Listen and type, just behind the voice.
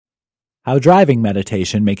How driving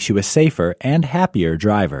meditation makes you a safer and happier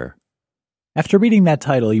driver. After reading that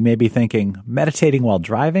title, you may be thinking, meditating while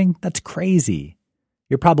driving? That's crazy.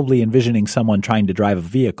 You're probably envisioning someone trying to drive a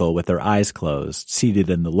vehicle with their eyes closed,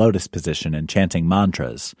 seated in the lotus position and chanting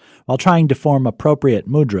mantras, while trying to form appropriate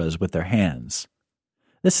mudras with their hands.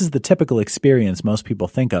 This is the typical experience most people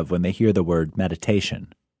think of when they hear the word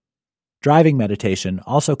meditation. Driving meditation,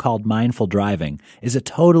 also called mindful driving, is a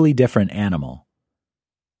totally different animal.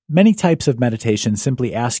 Many types of meditation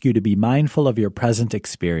simply ask you to be mindful of your present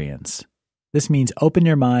experience. This means open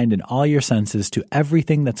your mind and all your senses to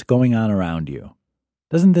everything that's going on around you.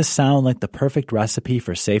 Doesn't this sound like the perfect recipe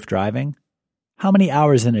for safe driving? How many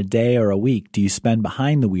hours in a day or a week do you spend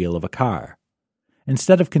behind the wheel of a car?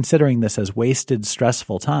 Instead of considering this as wasted,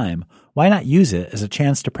 stressful time, why not use it as a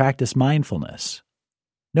chance to practice mindfulness?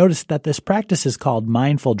 Notice that this practice is called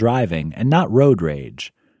mindful driving and not road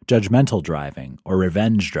rage, judgmental driving, or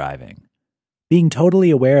revenge driving. Being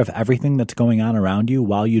totally aware of everything that's going on around you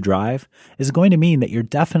while you drive is going to mean that you're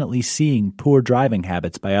definitely seeing poor driving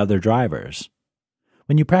habits by other drivers.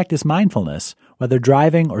 When you practice mindfulness, whether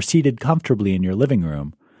driving or seated comfortably in your living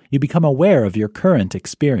room, you become aware of your current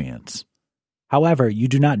experience. However, you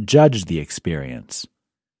do not judge the experience.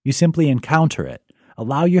 You simply encounter it,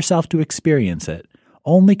 allow yourself to experience it,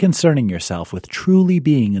 only concerning yourself with truly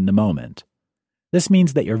being in the moment. This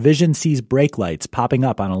means that your vision sees brake lights popping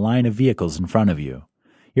up on a line of vehicles in front of you.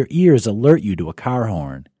 Your ears alert you to a car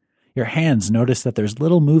horn. Your hands notice that there's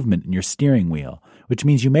little movement in your steering wheel, which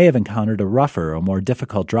means you may have encountered a rougher or more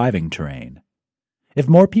difficult driving terrain. If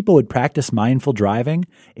more people would practice mindful driving,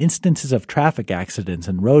 instances of traffic accidents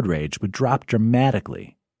and road rage would drop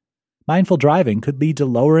dramatically. Mindful driving could lead to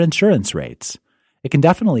lower insurance rates. It can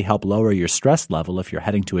definitely help lower your stress level if you're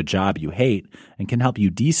heading to a job you hate and can help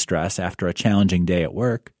you de-stress after a challenging day at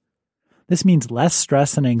work. This means less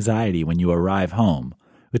stress and anxiety when you arrive home,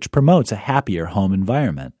 which promotes a happier home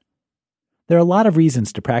environment. There are a lot of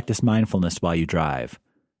reasons to practice mindfulness while you drive.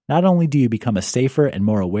 Not only do you become a safer and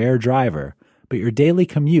more aware driver, but your daily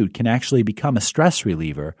commute can actually become a stress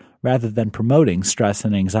reliever rather than promoting stress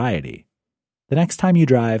and anxiety. The next time you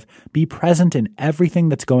drive, be present in everything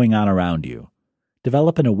that's going on around you.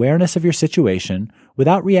 Develop an awareness of your situation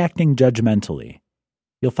without reacting judgmentally.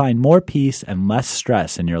 You'll find more peace and less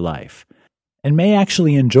stress in your life, and may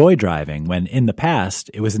actually enjoy driving when, in the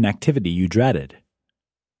past, it was an activity you dreaded.